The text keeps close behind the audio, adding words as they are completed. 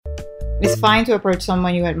It's fine to approach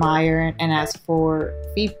someone you admire and ask for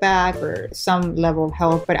feedback or some level of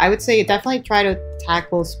help, but I would say definitely try to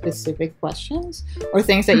tackle specific questions or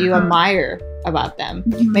things that you admire about them.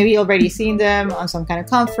 Maybe you've already seen them on some kind of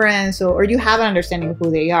conference, or you have an understanding of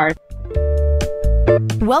who they are.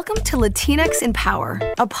 Welcome to Latinx in Power,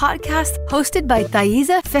 a podcast hosted by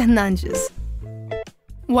Thaisa Fernandes.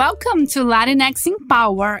 Welcome to Latinx in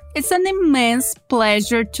Power. It's an immense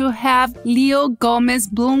pleasure to have Leo Gomez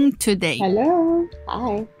Bloom today. Hello.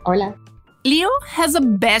 Hi. Hola. Leo has a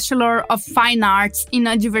Bachelor of Fine Arts in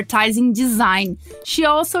Advertising Design. She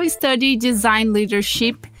also studied design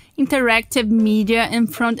leadership, interactive media,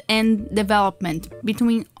 and front-end development,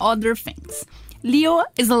 between other things. Leo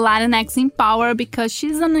is a Latinx in Power because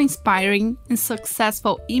she's an inspiring and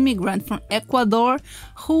successful immigrant from Ecuador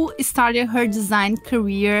who started her design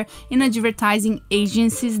career in advertising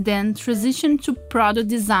agencies, then transitioned to product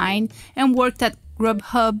design and worked at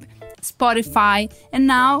Grubhub, Spotify, and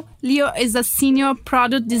now Leo is a senior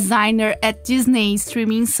product designer at Disney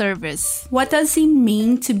streaming service. What does it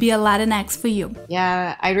mean to be a Latinx for you?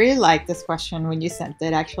 Yeah, I really like this question when you sent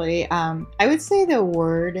it, actually. I would say the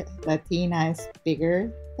word Latina is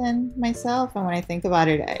bigger than myself. And when I think about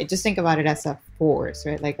it, I just think about it as a force,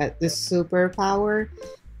 right? Like this superpower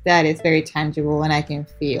that is very tangible and I can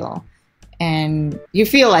feel. And you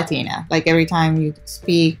feel Latina. Like every time you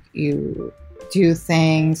speak, you do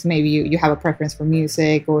things, maybe you have a preference for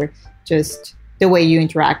music or just the way you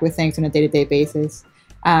interact with things on a day-to-day basis.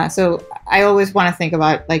 So I always want to think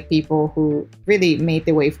about like people who really made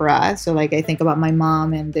the way for us. So like I think about my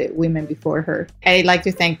mom and the women before her. I like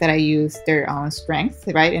to think that I use their own strength,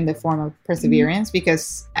 right, in the form of perseverance,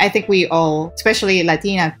 because I think we all, especially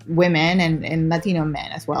Latina women and Latino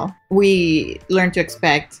men as well, we learn to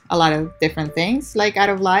expect a lot of different things like out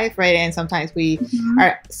of life, right? And sometimes we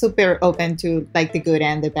are super open to like the good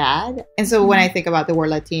and the bad. And so when I think about the word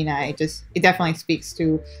Latina, it definitely speaks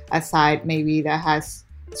to a side maybe that has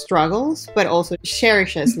struggles, but also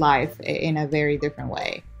cherishes life in a very different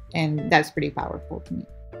way. And that's pretty powerful to me.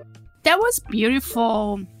 That was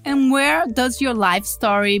beautiful. And where does your life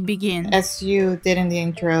story begin? As you did in the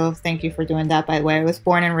intro, thank you for doing that, by the way. I was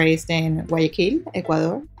born and raised in Guayaquil,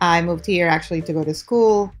 Ecuador. I moved here actually to go to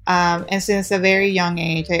school. And since a very young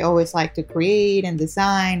age, I always liked to create and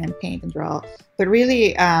design and paint and draw. But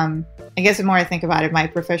really, I guess the more I think about it, my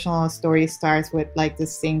professional story starts with like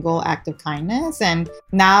this single act of kindness. And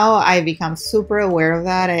now I become super aware of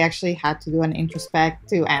that. I actually had to do an introspect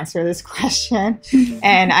to answer this question.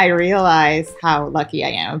 And I realized how lucky I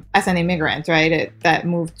am as an immigrant, right, that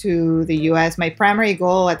moved to the U.S. My primary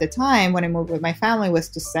goal at the time when I moved with my family was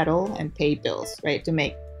to settle and pay bills, right,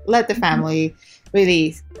 to let the family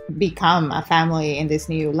really become a family in this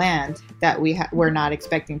new land that we're not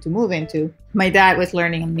expecting to move into. My dad was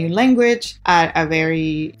learning a new language at a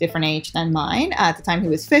very different age than mine. At the time, he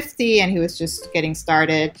was 50 and he was just getting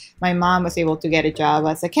started. My mom was able to get a job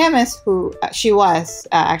as a chemist, she was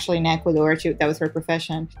actually in Ecuador. That was her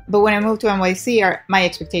profession. But when I moved to NYC, my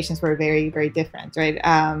expectations were very, very different, right?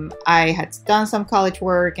 I had done some college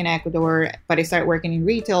work in Ecuador, but I started working in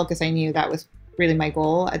retail because I knew that was really my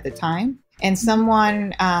goal at the time. And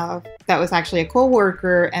someone that was actually a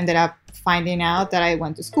coworker ended up finding out that I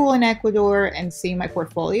went to school in Ecuador and seeing my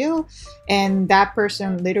portfolio. And that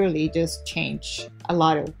person literally just changed a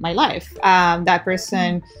lot of my life. That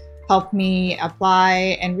person helped me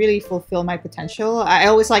apply and really fulfill my potential. I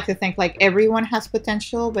always like to think like everyone has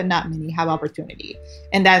potential, but not many have opportunity.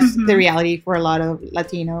 And that's the reality for a lot of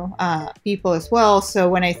Latino people as well. So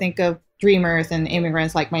when I think of dreamers and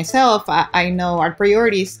immigrants like myself, I know our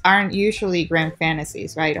priorities aren't usually grand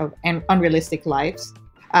fantasies, right, of unrealistic lives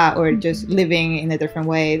or just living in a different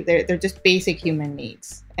way. They're just basic human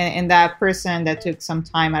needs. And that person that took some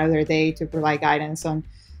time out of their day to provide guidance on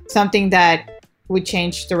something that would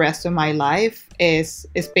change the rest of my life is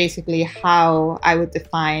basically how I would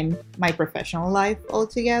define my professional life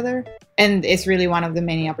altogether. And it's really one of the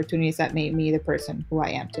many opportunities that made me the person who I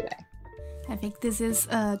am today. I think this is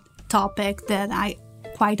a topic that I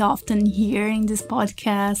quite often hear in this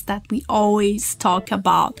podcast, that we always talk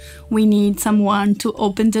about. We need someone to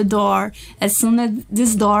open the door. As soon as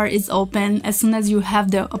this door is open, as soon as you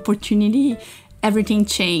have the opportunity, everything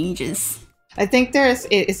changes. I think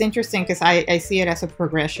it's interesting because I see it as a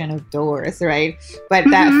progression of doors, right? But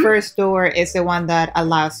that first door is the one that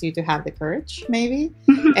allows you to have the courage, maybe.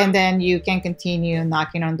 And then you can continue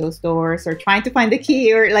knocking on those doors or trying to find the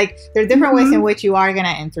key, or like there are different ways in which you are going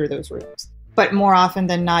to enter those rooms. But more often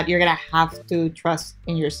than not, you're going to have to trust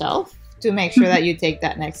in yourself to make sure that you take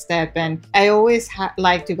that next step. And I always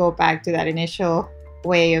like to go back to that initial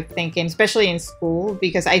way of thinking, especially in school,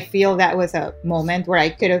 because I feel that was a moment where I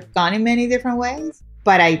could have gone in many different ways,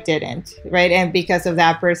 but I didn't, right? And because of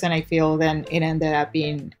that person, I feel then it ended up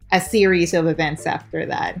being a series of events after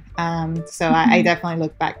that. I definitely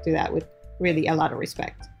look back to that with really a lot of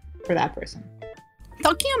respect for that person.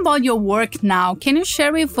 Talking about your work now, can you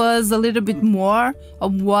share with us a little bit more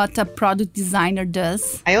of what a product designer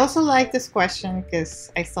does? I also like this question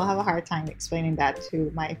because I still have a hard time explaining that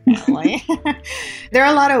to my family. There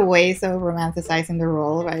are a lot of ways of romanticizing the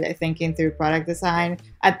role, right? I think through product design.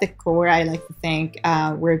 At the core, I like to think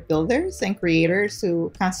we're builders and creators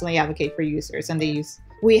who constantly advocate for users, and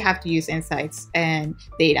we have to use insights and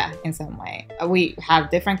data in some way. We have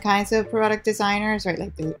different kinds of product designers, right?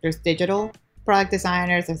 Like there's digital product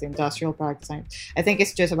designers, there's industrial product designers. I think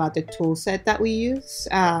it's just about the tool set that we use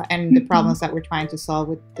and the problems that we're trying to solve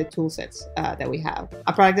with the tool sets that we have.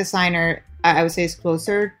 A product designer, I would say, is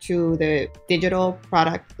closer to the digital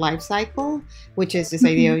product lifecycle, which is this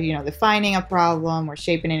idea of, defining a problem or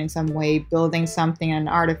shaping it in some way, building something, an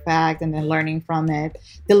artifact, and then learning from it,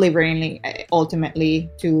 delivering it ultimately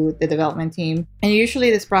to the development team. And usually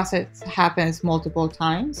this process happens multiple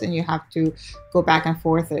times, and you have to go back and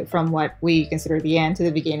forth from what we consider the end to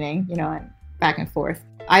the beginning, and back and forth.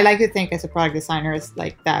 I like to think as a product designer as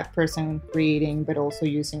like that person creating, but also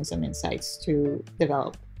using some insights to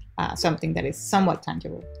develop something that is somewhat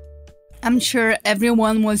tangible. I'm sure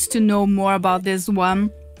everyone wants to know more about this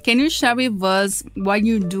one. Can you share with us what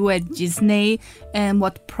you do at Disney and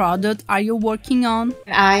what product are you working on?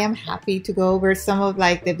 I am happy to go over some of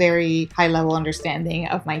the very high level understanding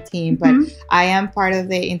of my team, but I am part of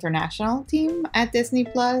the international team at Disney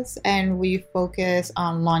Plus, and we focus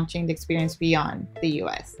on launching the experience beyond the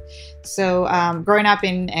US. So growing up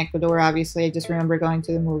in Ecuador, obviously, I just remember going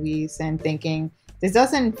to the movies and thinking, this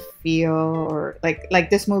doesn't feel or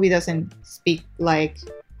like this movie doesn't speak like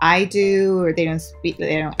I do, or they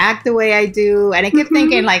don't act the way I do. And I kept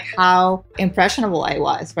thinking how impressionable I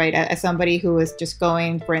was, right? As somebody who was just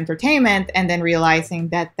going for entertainment and then realizing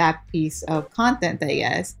that piece of content, I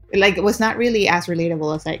guess, it was not really as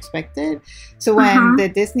relatable as I expected. So when the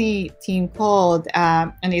Disney team called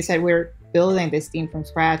and they said, we're building this team from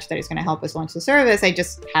scratch that is going to help us launch the service, I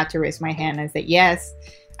just had to raise my hand and say, yes.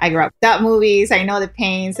 I grew up without movies. I know the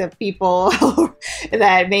pains of people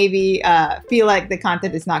that maybe feel like the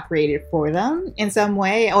content is not created for them in some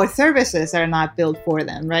way, or services are not built for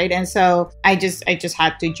them, right? And so I just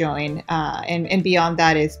had to join. And beyond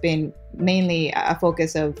that, it's been mainly a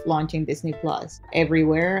focus of launching Disney Plus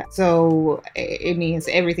everywhere. So it means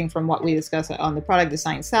everything from what we discuss on the product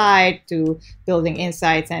design side to building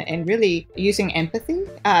insights and really using empathy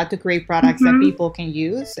to create products that people can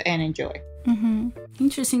use and enjoy.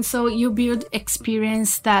 Interesting. So you build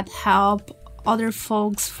experience that help other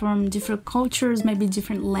folks from different cultures, maybe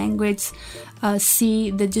different languages, see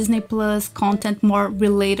the Disney Plus content more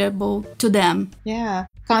relatable to them. Yeah,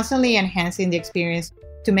 constantly enhancing the experience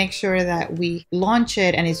to make sure that we launch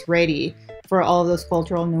it and it's ready for all those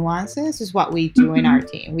cultural nuances is what we do in our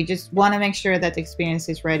team. We just want to make sure that the experience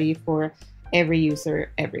is ready for every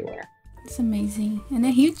user everywhere. It's amazing. And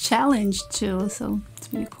a huge challenge too. So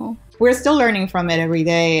it's really cool. We're still learning from it every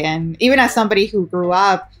day. And even as somebody who grew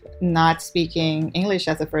up not speaking English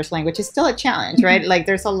as a first language, it's still a challenge, right?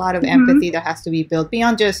 There's a lot of empathy that has to be built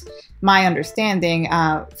beyond just my understanding.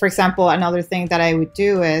 For example, another thing that I would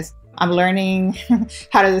do is I'm learning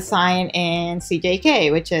how to design in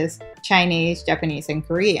CJK, which is Chinese, Japanese, and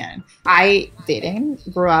Korean. I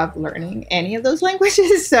didn't grow up learning any of those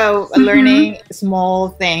languages. So learning small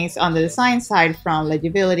things on the design side, from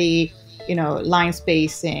legibility, line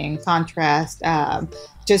spacing, contrast,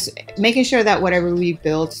 just making sure that whatever we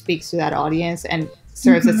build speaks to that audience and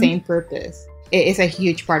serves the same purpose. It is a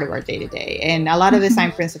huge part of our day-to-day. And a lot of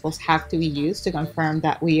design principles have to be used to confirm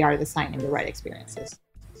that we are designing the right experiences.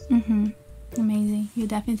 Amazing. You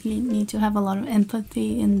definitely need to have a lot of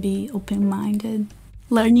empathy and be open-minded.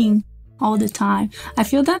 Learning all the time. I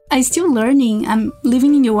feel that I'm still learning. I'm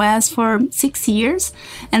living in the US for 6 years,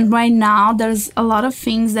 and right now there's a lot of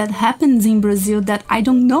things that happens in Brazil that I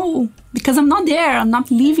don't know because I'm not there. I'm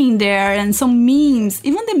not living there. And some memes,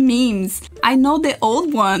 even the memes, I know the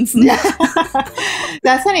old ones.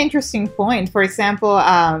 That's an interesting point. For example,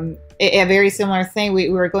 a very similar thing, we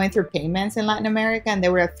were going through payments in Latin America, and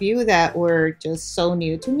there were a few that were just so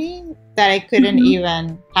new to me that I couldn't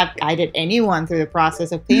even have guided anyone through the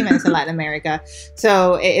process of payments in Latin America.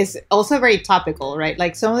 So it's also very topical,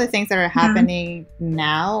 right? Some of the things that are happening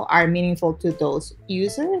now are meaningful to those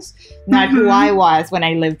users, not who I was when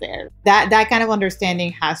I lived there. That kind of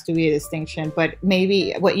understanding has to be a distinction, but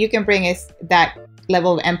maybe what you can bring is that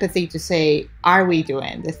level of empathy to say, are we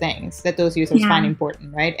doing the things that those users find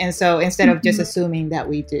important, right? And so instead of just assuming that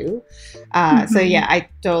we do. So yeah, I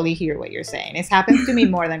totally hear what you're saying. It's happened to me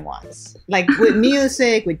more than once. Like with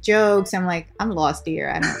music, with jokes, I'm like, I'm lost here.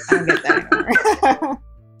 I don't get that anymore.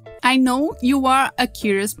 I know you are a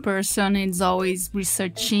curious person and is always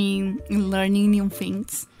researching and learning new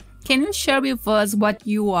things. Can you share with us what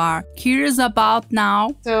you are curious about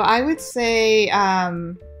now? So I would say,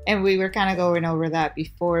 and we were kind of going over that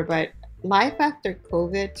before, but life after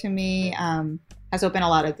COVID to me has opened a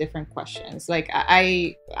lot of different questions. Like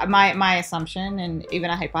my assumption and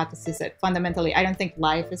even a hypothesis that fundamentally, I don't think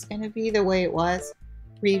life is going to be the way it was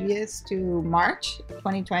previous to March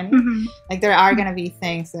 2020. Like there are going to be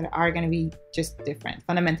things that are going to be just different,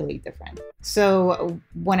 fundamentally different. So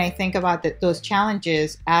when I think about those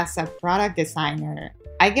challenges as a product designer,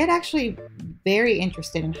 I get actually very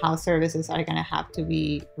interested in how services are going to have to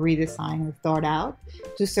be redesigned or thought out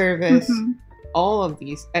to service all of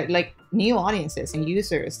these like new audiences and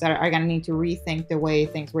users that are going to need to rethink the way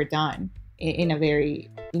things were done in a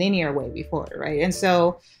very linear way before, right? And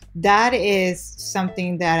so that is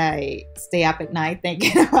something that I stay up at night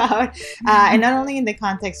thinking about. And not only in the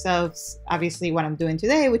context of obviously what I'm doing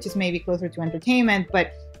today, which is maybe closer to entertainment,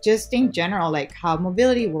 but just in general, like how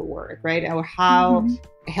mobility will work, right? Or how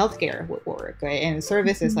healthcare would work, right? And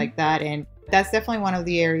services like that. And that's definitely one of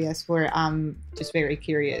the areas where I'm just very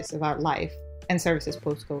curious about life and services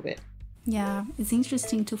post-COVID. Yeah, it's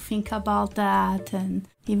interesting to think about that, and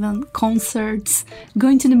even concerts,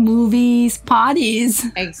 going to the movies, parties.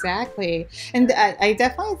 Exactly. And I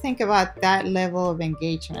definitely think about that level of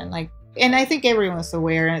engagement. Like, and I think everyone's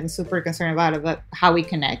aware and super concerned about how we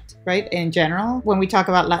connect, right? In general, when we talk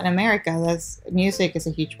about Latin America, music is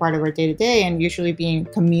a huge part of our day-to-day, and usually being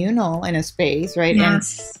communal in a space, right?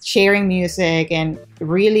 Yes. And sharing music and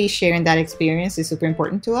really sharing that experience is super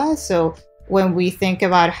important to us. So when we think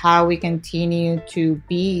about how we continue to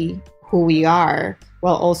be who we are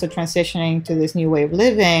while also transitioning to this new way of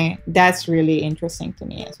living, that's really interesting to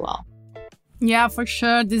me as well. Yeah, for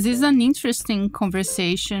sure. This is an interesting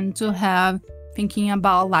conversation to have, thinking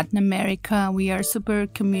about Latin America. We are super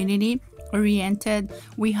community oriented.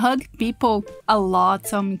 We hug people a lot.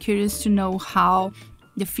 So I'm curious to know how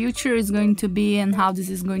the future is going to be and how this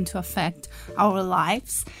is going to affect our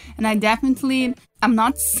lives. And I'm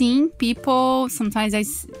not seeing people. Sometimes I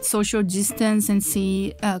social distance and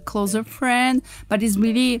see a closer friend, but it's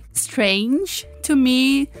really strange to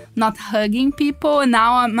me not hugging people. And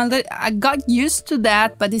now I got used to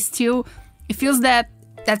that, but it feels that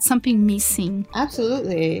that's something missing.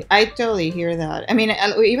 Absolutely. I totally hear that. I mean,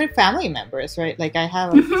 even family members, right? Like I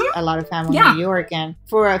have a lot of family in New York, and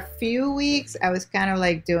for a few weeks, I was kind of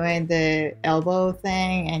like doing the elbow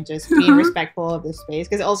thing and just being respectful of the space.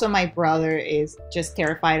 Because also my brother is just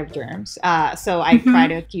terrified of germs. So I try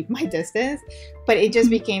to keep my distance. But it just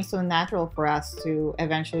became so natural for us to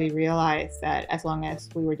eventually realize that as long as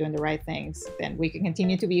we were doing the right things, then we can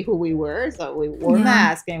continue to be who we were. So we wore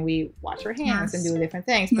masks and we wash our hands and do different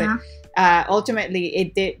things. But ultimately,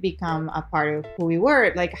 it did become a part of who we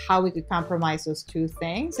were, like how we could compromise those two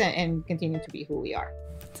things and continue to be who we are.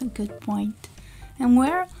 That's a good point. And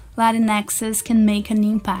where Latinxes can make an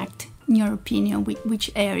impact, in your opinion, which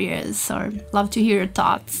areas? Or love to hear your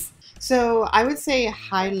thoughts. So I would say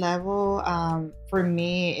high level, for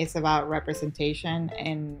me, it's about representation.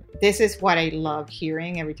 And this is what I love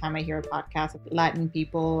hearing every time I hear a podcast of Latin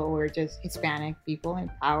people or just Hispanic people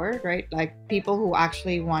empowered, right? Like people who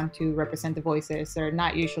actually want to represent the voices that are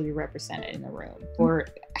not usually represented in the room, or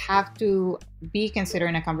have to be considered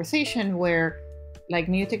in a conversation where like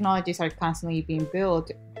new technologies are constantly being built,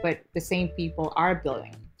 but the same people are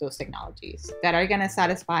building those technologies that are going to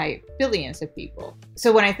satisfy billions of people.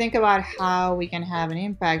 So when I think about how we can have an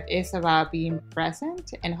impact, it's about being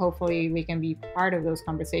present, and hopefully we can be part of those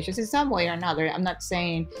conversations in some way or another. I'm not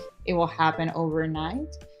saying it will happen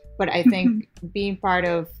overnight, but I think being part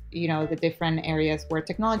of, the different areas where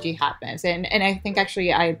technology happens. And I think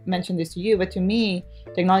actually I mentioned this to you, but to me,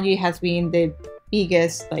 technology has been the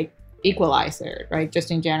biggest like equalizer, right? Just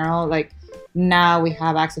in general, like now we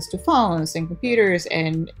have access to phones and computers,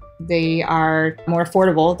 and they are more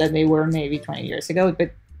affordable than they were maybe 20 years ago.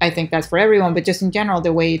 But I think that's for everyone. But just in general,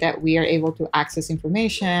 the way that we are able to access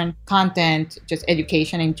information, content, just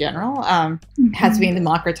education in general has been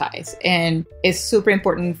democratized. And it's super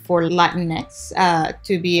important for Latinx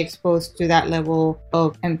to be exposed to that level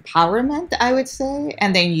of empowerment, I would say,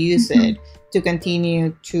 and then use it to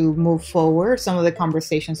continue to move forward some of the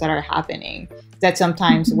conversations that are happening that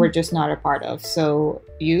sometimes we're just not a part of. So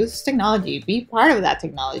use technology, be part of that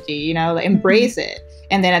technology, embrace it.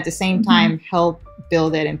 And then at the same time, help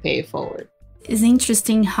build it and pay it forward. It's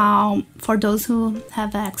interesting how, for those who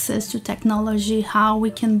have access to technology, how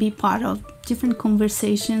we can be part of different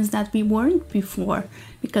conversations that we weren't before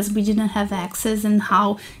because we didn't have access, and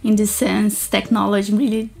how, in this sense, technology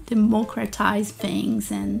really democratized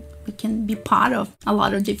things and we can be part of a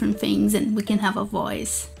lot of different things and we can have a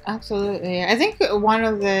voice. Absolutely. I think one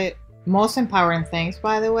of the most empowering things,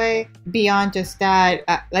 by the way, beyond just that,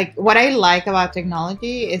 like what I like about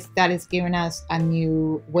technology is that it's given us a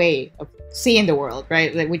new way of seeing the world,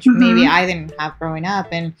 right? Like, which maybe I didn't have growing up.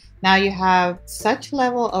 And now you have such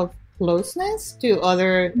level of closeness to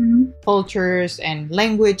other cultures and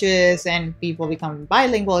languages, and people become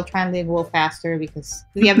bilingual, trilingual faster because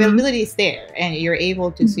the availability is there and you're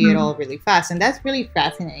able to see it all really fast. And that's really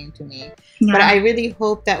fascinating to me. Yeah. But I really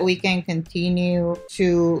hope that we can continue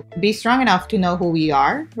to be strong enough to know who we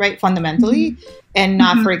are, right? Fundamentally, and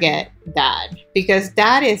not forget that, because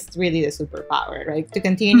that is really the superpower, right? To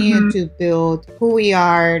continue to build who we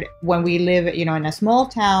are when we live, you know, in a small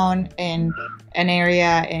town in an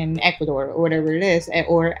area in Ecuador or whatever it is,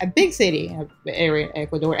 or a big city area in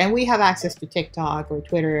Ecuador, and we have access to TikTok or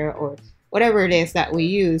Twitter or whatever it is that we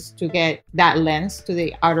use to get that lens to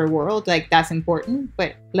the outer world. Like, that's important,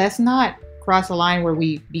 but let's not cross a line where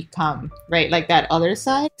we become, right, like that other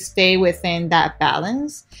side. Stay within that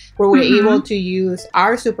balance where we're able to use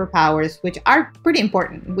our superpowers, which are pretty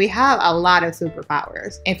important. We have a lot of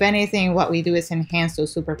superpowers. If anything, what we do is enhance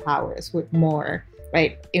those superpowers with more,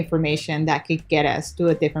 right, information that could get us to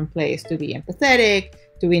a different place, to be empathetic,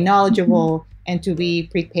 to be knowledgeable, and to be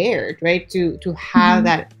prepared, right, to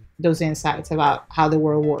have those insights about how the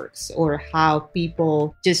world works or how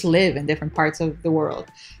people just live in different parts of the world.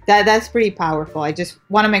 That's pretty powerful. I just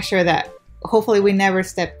want to make sure that hopefully we never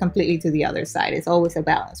step completely to the other side. It's always a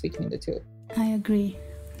balance between the two. I agree.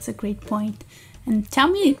 It's a great point. And tell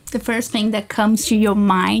me the first thing that comes to your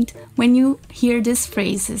mind when you hear these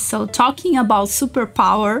phrases. So talking about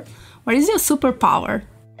superpower, what is your superpower?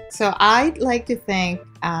 So I'd like to think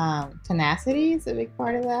tenacity is a big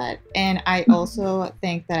part of that. And I also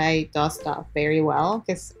think that I dust off very well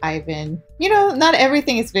because I've been, you know, not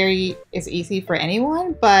everything is easy for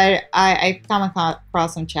anyone, but I've come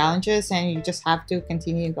across some challenges and you just have to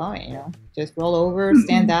continue going, you know, just roll over,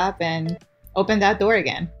 stand up and open that door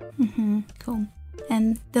again. Cool.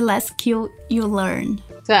 And the last skill you learned?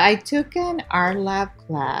 So I took an art lab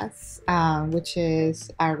class, which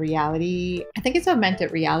is a reality, I think it's a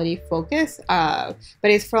augmented reality focus, but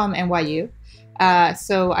it's from NYU.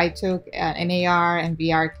 So I took an AR and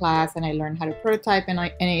VR class and I learned how to prototype in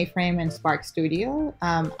A-Frame and Spark Studio.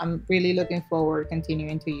 I'm really looking forward to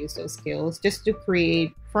continuing to use those skills just to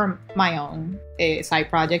create for my own side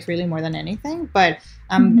projects, really more than anything. But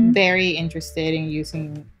I'm very interested in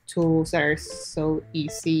using tools that are so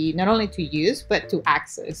easy, not only to use, but to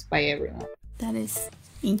access by everyone. That is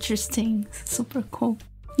interesting. Super cool.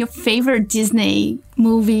 Your favorite Disney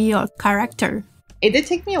movie or character? It did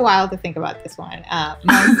take me a while to think about this one.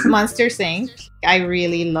 Monsters, Inc. I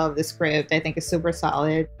really love the script. I think it's super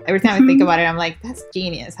solid. Every time I think about it, I'm like, that's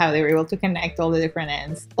genius how they were able to connect all the different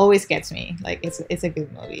ends. Always gets me. Like, it's a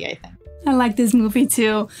good movie, I think. I like this movie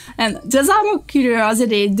too. And just out of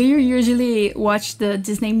curiosity, do you usually watch the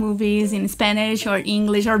Disney movies in Spanish or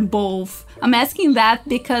English or both? I'm asking that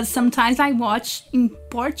because sometimes I watch in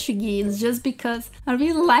Portuguese just because I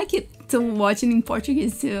really like it to watch it in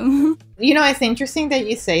Portuguese too. You know, it's interesting that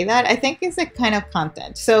you say that. I think it's a kind of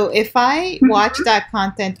content. So if I watch that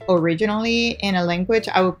content originally in a language,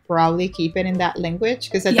 I would probably keep it in that language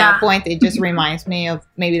because at that point, it just reminds me of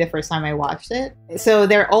maybe the first time I watched it. So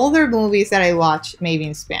there are older movies that I watch maybe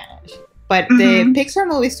in Spanish, but the Pixar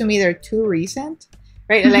movies to me, they're too recent.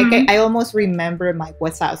 Right? Like I almost remember Mike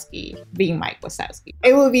Wazowski being Mike Wazowski.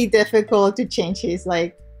 It would be difficult to change his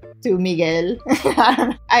to Miguel.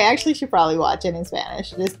 I actually should probably watch it in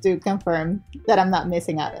Spanish just to confirm that I'm not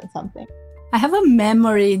missing out on something. I have a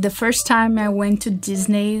memory. The first time I went to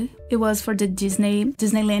Disney, it was for the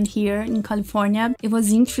Disneyland here in California. It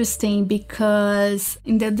was interesting because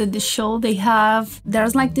in the show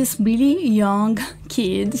there's like this really young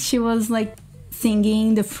kid. She was like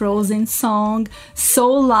singing the Frozen song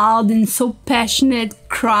so loud and so passionate,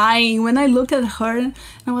 crying. When I looked at her,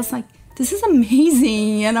 I was like, this is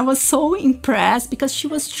amazing. And I was so impressed because she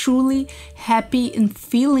was truly happy and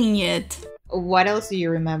feeling it. What else do you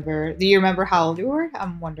remember? Do you remember how old you were?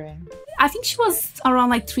 I'm wondering. I think she was around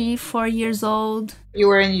like 3-4 years old. You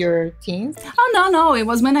were in your teens? Oh, no. It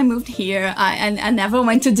was when I moved here. I never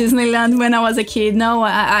went to Disneyland when I was a kid. No,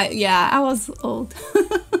 I was old.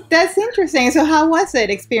 That's interesting. So how was it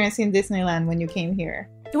experiencing Disneyland when you came here?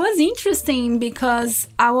 It was interesting because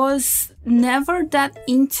I was never that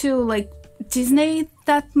into like Disney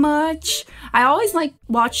that much. I always like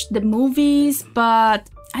watched the movies, but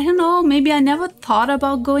I don't know, maybe I never thought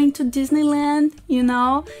about going to Disneyland, you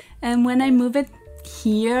know? And when I moved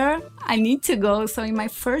here, I need to go. So in my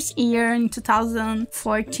first year in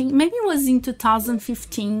 2014, maybe it was in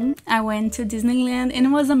 2015, I went to Disneyland and it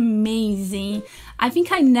was amazing. I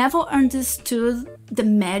think I never understood the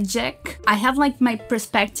magic. I have like my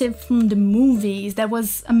perspective from the movies that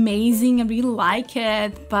was amazing. I really like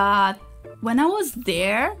it. But when I was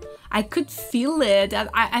there, I could feel it.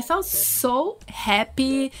 I felt so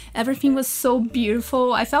happy. Everything was so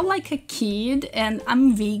beautiful. I felt like a kid, and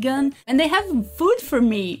I'm vegan. And they have food for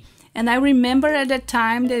me. And I remember at that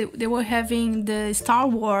time they were having the Star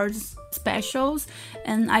Wars specials,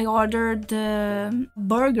 and I ordered the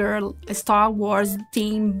burger, a Star Wars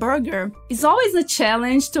themed burger. It's always a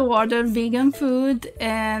challenge to order vegan food,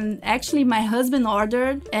 and actually my husband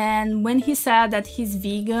ordered, and when he said that he's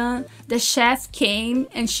vegan, the chef came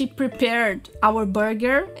and she prepared our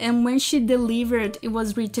burger, and when she delivered, it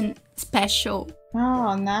was written special.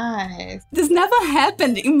 Oh, nice. This never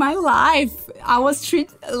happened in my life. I was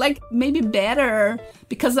treated like maybe better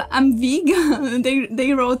because I'm vegan.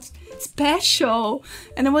 They wrote special,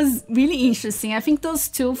 and it was really interesting. I think those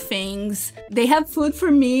two things, they have food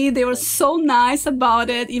for me. They were so nice about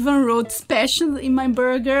it, even wrote special in my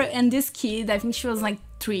burger. And this kid, I think she was like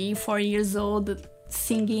 3-4 years old,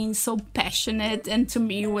 singing so passionate, and to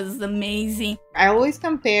me it was amazing. I always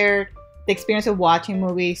compare the experience of watching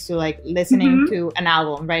movies to like listening to an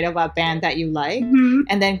album, right, of a band that you like,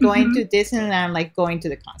 and then going to Disneyland, like going to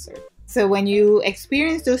the concert. So when you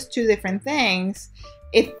experience those two different things,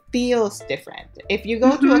 it feels different. If you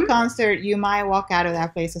go to a concert, you might walk out of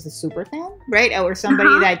that place as a super fan, right? Or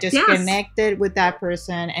somebody that just connected with that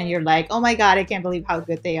person, and you're like, oh my God, I can't believe how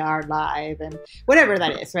good they are live, and whatever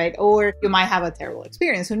that is, right? Or you might have a terrible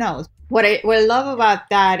experience, who knows? What I love about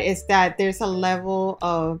that is that there's a level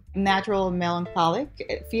of natural melancholic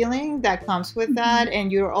feeling that comes with that,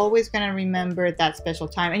 and you're always going to remember that special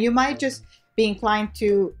time. And you might just be inclined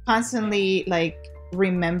to constantly like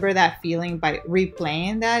remember that feeling by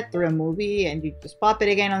replaying that through a movie, and you just pop it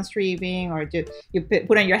again on streaming, or you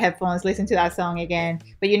put on your headphones, listen to that song again.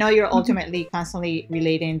 But you know, you're ultimately constantly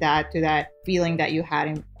relating that to that feeling that you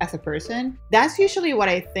had as a person. That's usually what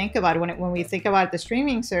I think about when we think about the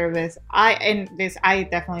streaming service. I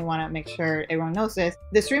definitely want to make sure everyone knows this.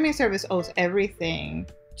 The streaming service owes everything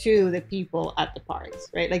to the people at the parks,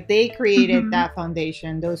 right? Like they created that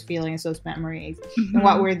foundation, those feelings, those memories. And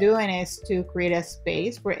what we're doing is to create a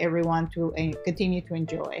space for everyone to continue to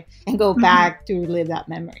enjoy and go back to live that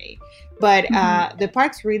memory. But the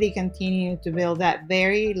parks really continue to build that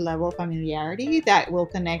very level of familiarity that will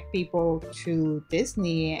connect people to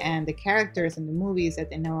Disney and the characters and the movies that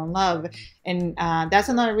they know and love. And that's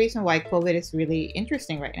another reason why COVID is really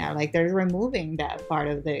interesting right now. Like they're removing that part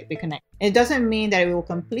of the connection. It doesn't mean that it will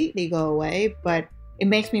completely go away, but it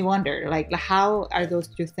makes me wonder, like, how are those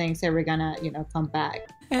two things ever gonna, come back?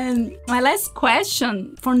 And my last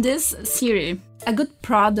question from this series, a good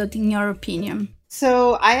product in your opinion?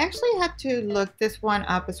 So I actually had to look this one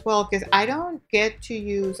up as well, because I don't get to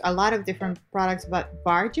use a lot of different products, but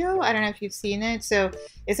Varjo, I don't know if you've seen it. So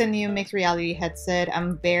it's a new mixed reality headset.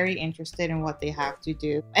 I'm very interested in what they have to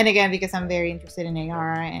do. And again, because I'm very interested in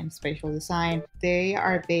AR and spatial design, they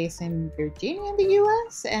are based in Virginia in the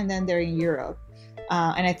US, and then they're in Europe.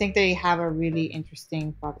 And I think they have a really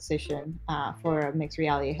interesting proposition for a mixed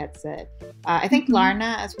reality headset. I think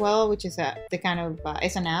Klarna as well, which is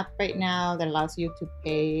it's an app right now that allows you to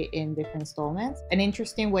pay in different installments. An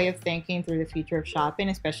interesting way of thinking through the future of shopping,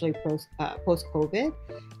 especially post-COVID.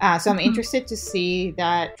 So I'm interested to see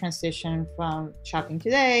that transition from shopping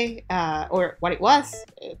today, or what it was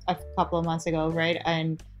a couple of months ago, right?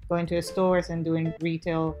 And going to the stores and doing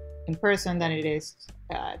retail in person than it is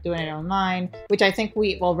doing it online, which I think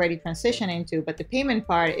we've already transitioned into, but the payment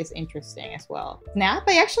part is interesting as well. Snap,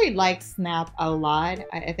 I actually like Snap a lot.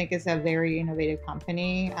 I think it's a very innovative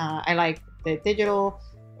company. I like the digital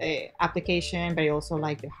application, but I also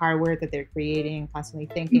like the hardware that they're creating, constantly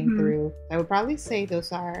thinking through. I would probably say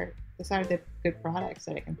those are the good products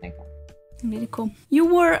that I can think of. Really cool.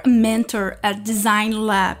 You were a mentor at Design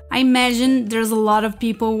Lab. I imagine there's a lot of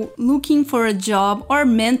people looking for a job or a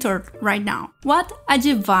mentor right now. What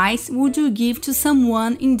advice would you give to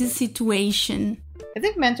someone in this situation? I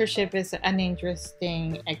think mentorship is an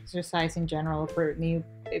interesting exercise in general for new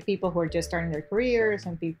people who are just starting their careers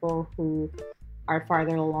and people who are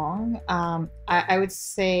farther along, I would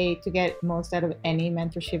say to get most out of any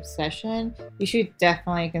mentorship session, you should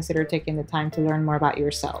definitely consider taking the time to learn more about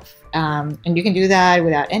yourself. And you can do that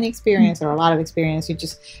without any experience or a lot of experience. You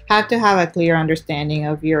just have to have a clear understanding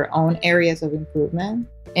of your own areas of improvement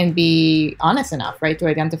and be honest enough, right, to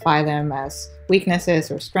identify them as weaknesses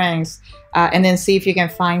or strengths, and then see if you can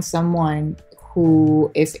find someone who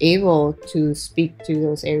is able to speak to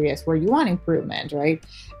those areas where you want improvement, right?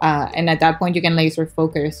 And at that point, you can laser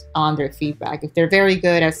focus on their feedback. If they're very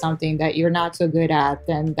good at something that you're not so good at,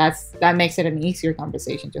 then that makes it an easier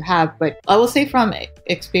conversation to have. But I will say from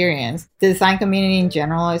experience, the design community in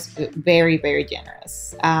general is very, very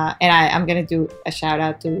generous. And I'm going to do a shout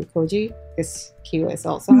out to Koji, because he was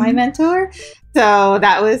also my mentor. So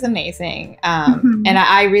that was amazing. And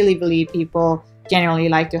I really believe people generally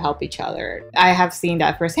like to help each other. I have seen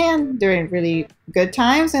that firsthand during really good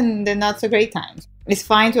times and the not so great times. It's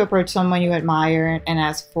fine to approach someone you admire and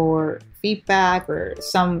ask for feedback or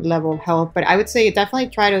some level of help, but I would say definitely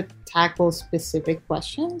try to tackle specific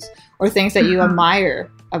questions or things that you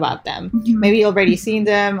admire about them. Maybe you've already seen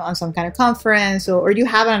them on some kind of conference, or you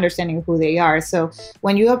have an understanding of who they are. So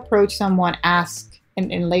when you approach someone, ask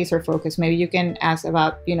in laser focus. Maybe you can ask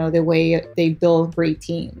about, the way they build great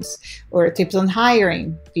teams, or tips on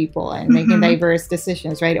hiring people and making diverse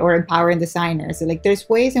decisions, right? Or empowering designers. So, there's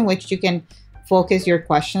ways in which you can focus your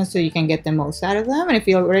questions so you can get the most out of them. And if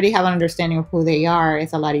you already have an understanding of who they are,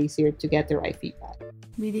 it's a lot easier to get the right feedback.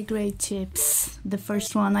 Really great tips. The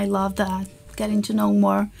first one, I love that. Getting to know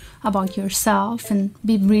more about yourself and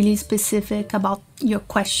be really specific about your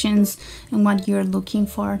questions and what you're looking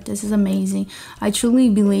for. This is amazing. I truly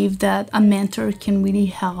believe that a mentor can really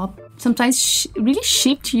help. Sometimes really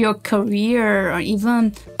shift your career, or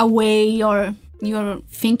even a way or you're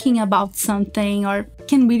thinking about something, or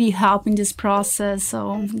can really help in this process.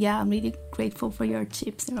 So yeah, I'm really grateful for your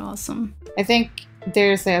tips. They're awesome. I think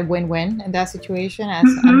there's a win-win in that situation as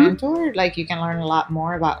a mentor. You can learn a lot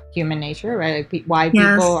more about human nature, right? Why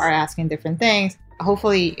people are asking different things.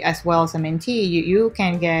 Hopefully, as well as a mentee, you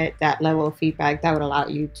can get that level of feedback that would allow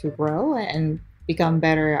you to grow and become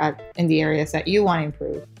better in the areas that you want to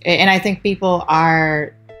improve. And I think people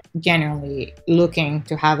are generally looking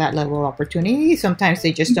to have that level of opportunity. Sometimes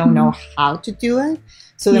they just don't know how to do it.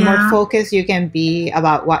 So the more focused you can be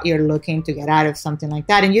about what you're looking to get out of something like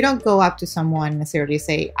that. And you don't go up to someone and necessarily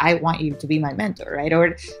say, I want you to be my mentor, right?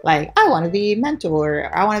 Or I want to be a mentor,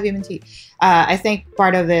 or I want to be a mentee. I think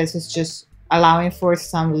part of this is just allowing for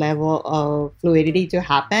some level of fluidity to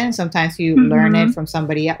happen. Sometimes you learn it from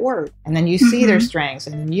somebody at work, and then you see their strengths,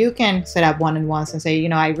 and then you can set up one-on-ones and say,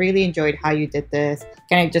 I really enjoyed how you did this.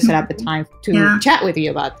 Can I just set up a time to chat with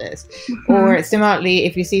you about this? Or similarly,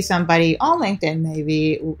 if you see somebody on LinkedIn,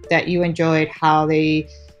 maybe that you enjoyed how they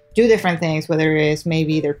do different things, whether it's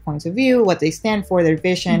maybe their points of view, what they stand for, their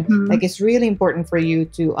vision, it's really important for you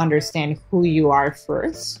to understand who you are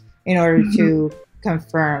first in order to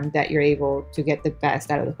confirm that you're able to get the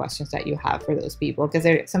best out of the questions that you have for those people, because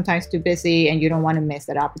they're sometimes too busy and you don't want to miss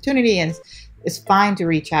that opportunity. And it's fine to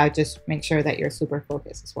reach out, just make sure that you're super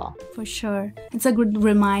focused as well. For sure. It's a good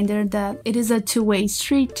reminder that it is a two-way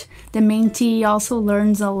street. The mentee also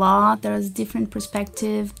learns a lot. There's different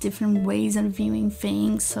perspective, different ways of viewing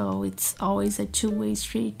things. So it's always a two-way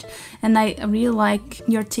street. And I really like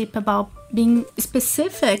your tip about being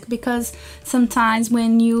specific, because sometimes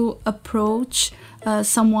when you approach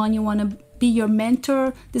someone you want to be your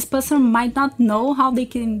mentor, this person might not know how they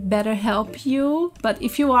can better help you. But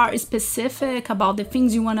if you are specific about the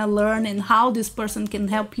things you want to learn and how this person can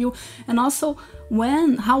help you, and also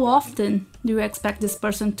how often do you expect this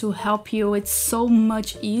person to help you, it's so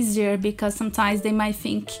much easier, because sometimes they might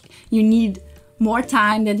think you need more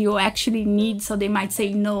time than you actually need, so they might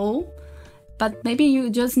say no. But maybe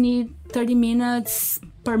you just need 30 minutes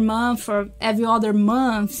per month or every other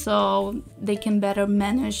month, so they can better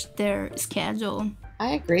manage their schedule.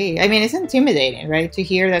 I agree. I mean, it's intimidating, right? To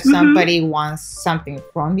hear that somebody wants something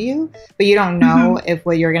from you, but you don't know if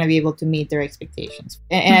you're going to be able to meet their expectations.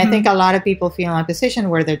 And I think a lot of people feel in a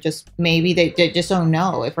position where they just don't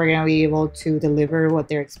know if we're going to be able to deliver what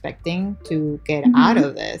they're expecting to get out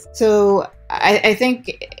of this. So I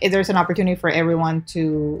think there's an opportunity for everyone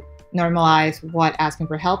to normalize what asking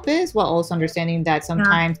for help is, while also understanding that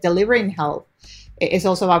sometimes delivering help is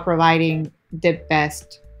also about providing the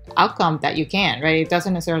best outcome that you can, right? It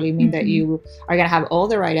doesn't necessarily mean that you are going to have all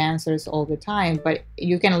the right answers all the time, but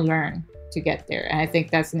you can learn to get there. And I think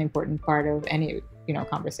that's an important part of any,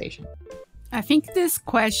 conversation. I think this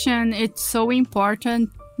question, it's so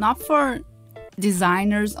important, not for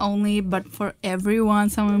designers only, but for everyone.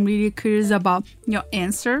 So I'm really curious about your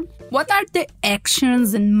answer. What are the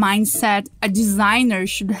actions and mindset a designer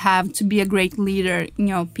should have to be a great leader, in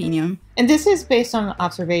your opinion? And this is based on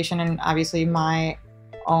observation and obviously my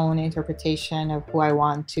own interpretation of who I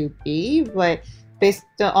want to be. But based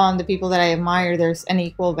on the people that I admire, there's an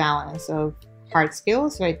equal balance of hard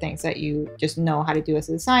skills, right? Things that you just know how to do as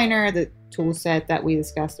a designer, the tool set that we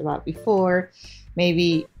discussed about before,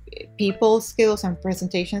 maybe people skills and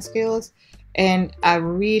presentation skills, and a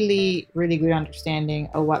really, really good understanding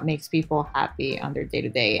of what makes people happy on their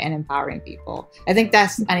day-to-day and empowering people. I think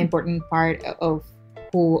that's an important part of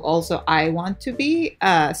who also I want to be.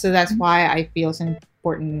 So that's why I feel it's an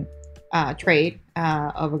important trait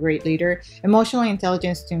of a great leader. Emotional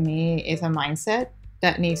intelligence to me is a mindset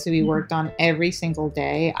that needs to be worked on every single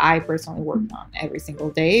day. I personally work on every single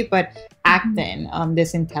day, but acting on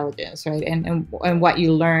this intelligence, right? And what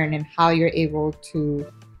you learn and how you're able to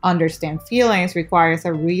understand feelings requires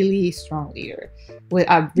a really strong leader with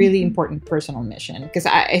a really important personal mission. Because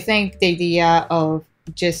I think the idea of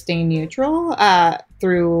just staying neutral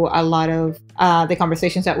through a lot of the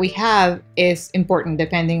conversations that we have is important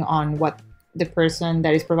depending on what the person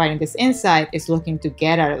that is providing this insight is looking to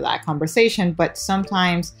get out of that conversation. But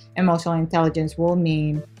sometimes emotional intelligence will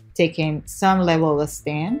mean taking some level of a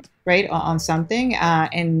stand, right, on something.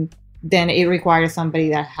 And then it requires somebody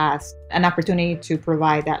that has an opportunity to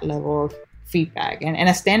provide that level of feedback. And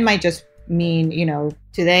a stand might just mean,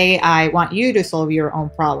 today I want you to solve your own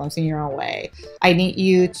problems in your own way. I need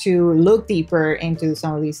you to look deeper into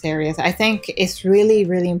some of these areas. I think it's really,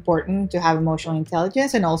 really important to have emotional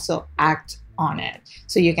intelligence and also act on it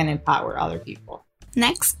so you can empower other people.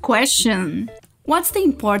 Next question. What's the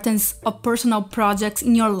importance of personal projects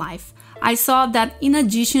in your life? I saw that in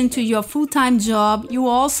addition to your full-time job, you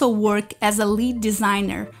also work as a lead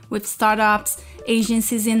designer with startups,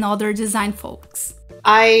 agencies, and other design folks.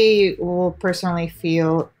 I will personally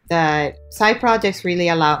feel that side projects really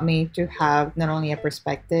allow me to have not only a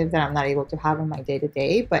perspective that I'm not able to have in my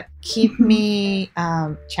day-to-day, but keep me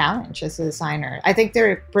challenged as a designer. I think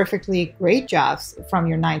there are perfectly great jobs from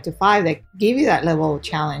your 9 to 5 that give you that level of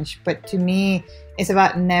challenge. But to me, it's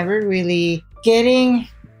about never really getting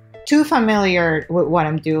too familiar with what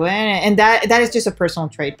I'm doing. And that is just a personal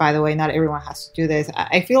trait, by the way. Not everyone has to do this.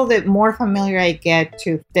 I feel that more familiar I get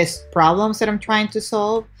to these problems that I'm trying to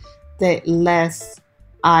solve, the less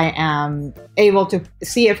I am able to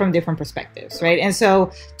see it from different perspectives, right? And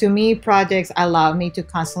so to me, projects allow me to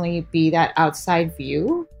constantly be that outside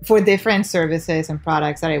view for different services and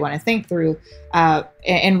products that I want to think through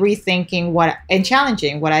and rethinking and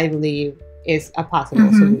challenging what I believe is a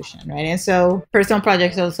possible solution, right? And so personal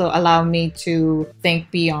projects also allow me to think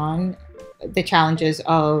beyond the challenges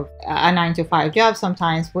of a 9 to 5 job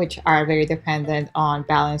sometimes, which are very dependent on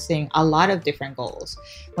balancing a lot of different goals.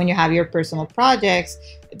 When you have your personal projects,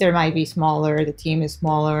 there might be smaller, the team is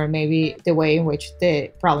smaller, maybe the way in which the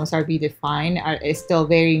problems are being defined is still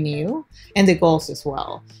very new, and the goals as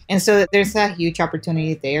well. And so there's a huge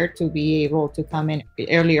opportunity there to be able to come in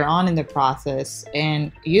earlier on in the process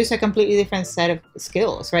and use a completely different set of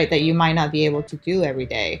skills, right, that you might not be able to do every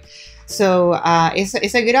day. So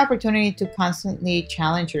it's a good opportunity to constantly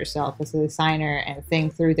challenge yourself as a designer and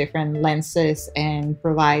think through different lenses and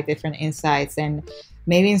provide different insights and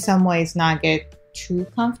maybe in some ways not get too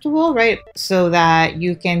comfortable, right? So that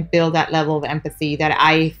you can build that level of empathy that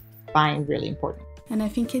I find really important. And I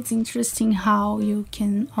think it's interesting how you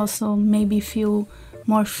can also maybe feel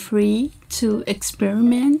more free to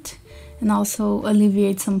experiment and also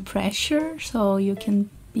alleviate some pressure so you can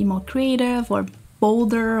be more creative or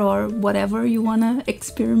bolder or whatever you want to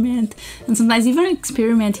experiment, and sometimes even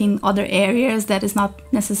experiment in other areas that is not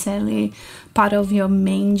necessarily part of your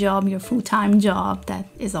main job, your full-time job. That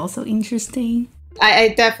is also interesting. I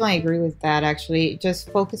definitely agree with that, actually.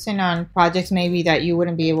 Just focusing on projects maybe that you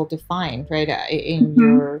wouldn't be able to find, right, in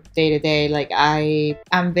your day-to-day. Like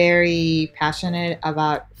I'm very passionate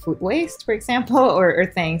about food waste, for example, or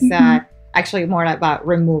things that actually more about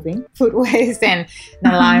removing food waste and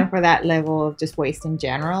not allowing for that level of just waste in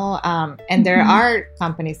general. And there are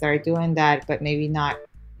companies that are doing that, but maybe not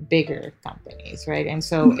bigger companies, right? And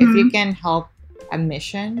so if you can help a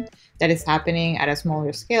mission that is happening at a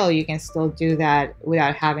smaller scale, you can still do that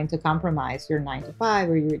without having to compromise your 9 to 5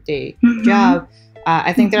 or your day job.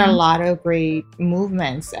 I think there are a lot of great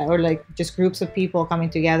movements or like just groups of people coming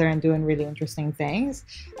together and doing really interesting things.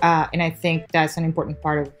 And I think that's an important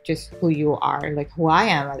part of just who you are, like who I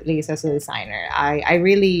am, at least as a designer. I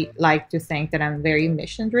really like to think that I'm very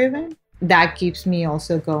mission driven. That keeps me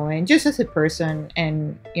also going just as a person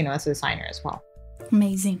and, as a designer as well.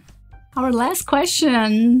 Amazing. Our last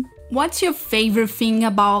question. What's your favorite thing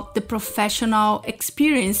about the professional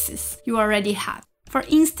experiences you already had? For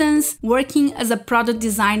instance, working as a product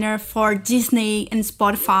designer for Disney and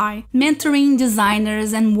Spotify, mentoring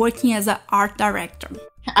designers, and working as an art director.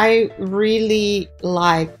 I really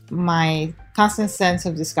like my constant sense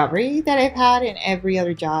of discovery that I've had in every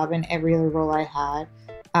other job and every other role I had.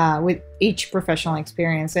 With each professional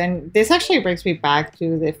experience. And this actually brings me back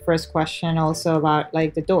to the first question also about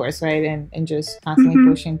like the doors, right? And just constantly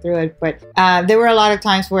pushing through it. But there were a lot of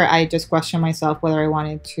times where I just questioned myself whether I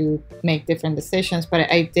wanted to make different decisions. But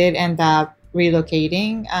I did end up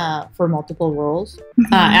relocating for multiple roles,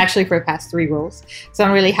 actually for the past 3 roles. So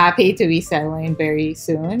I'm really happy to be settling very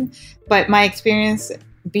soon. But my experience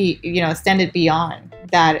extended beyond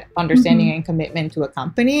that understanding and commitment to a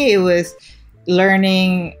company. It was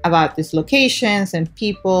learning about these locations and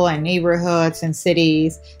people and neighborhoods and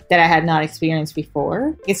cities that I had not experienced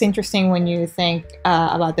before. It's interesting when you think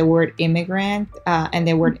about the word immigrant and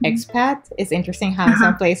the word expat. It's interesting how in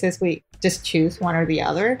some places we just choose one or the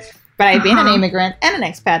other. But I've been an immigrant and an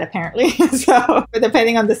expat, apparently. So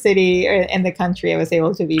depending on the city and the country, I was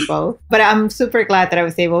able to be both. But I'm super glad that I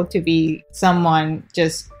was able to be someone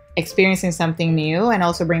just experiencing something new and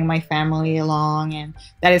also bring my family along. And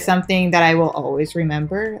that is something that I will always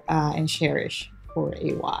remember and cherish for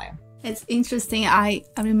a while. It's interesting. I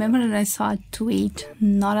remember that I saw a tweet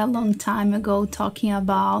not a long time ago talking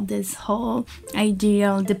about this whole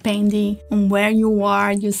idea of depending on where you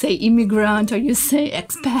are, you say immigrant or you say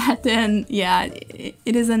expat. And yeah, it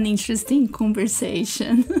is an interesting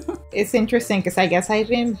conversation. It's interesting because I guess I've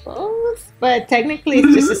been both, but technically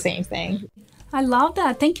it's just the same thing. I love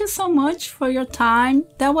that. Thank you so much for your time.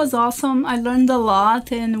 That was awesome. I learned a lot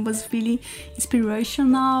and it was really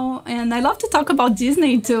inspirational. And I love to talk about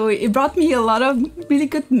Disney too. It brought me a lot of really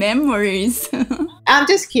good memories. I'm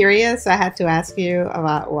just curious. I had to ask you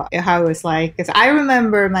about how it was like. Because I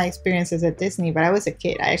remember my experiences at Disney, but I was a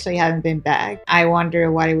kid. I actually haven't been back. I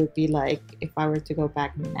wonder what it would be like if I were to go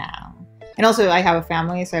back now. And also I have a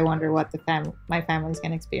family, so I wonder what my family's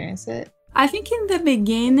going to experience it. I think in the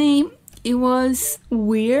beginning, it was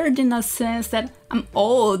weird in a sense that I'm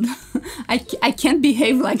old. I can't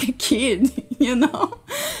behave like a kid, you know?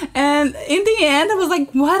 And in the end, I was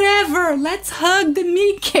like, whatever, let's hug the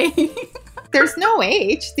Mickey. There's no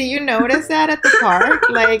age. Do you notice that at the park?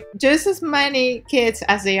 Like, just as many kids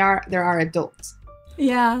as there are adults.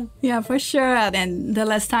 Yeah, for sure. And the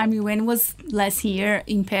last time we went was last year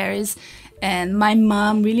in Paris. And my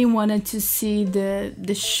mom really wanted to see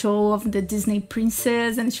the show of the Disney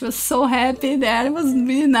princess, and she was so happy that it was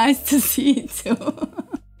really nice to see it too.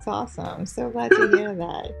 It's awesome. I'm so glad to hear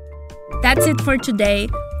that. That's it for today.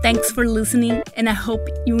 Thanks for listening, and I hope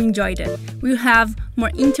you enjoyed it. We'll have more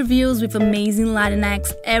interviews with amazing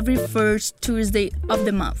Latinx every first Tuesday of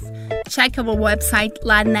the month. Check our website,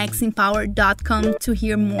 latinxempower.com, to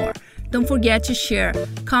hear more. Don't forget to share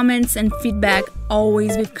comments and feedback,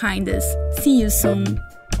 always with kindness. See you soon.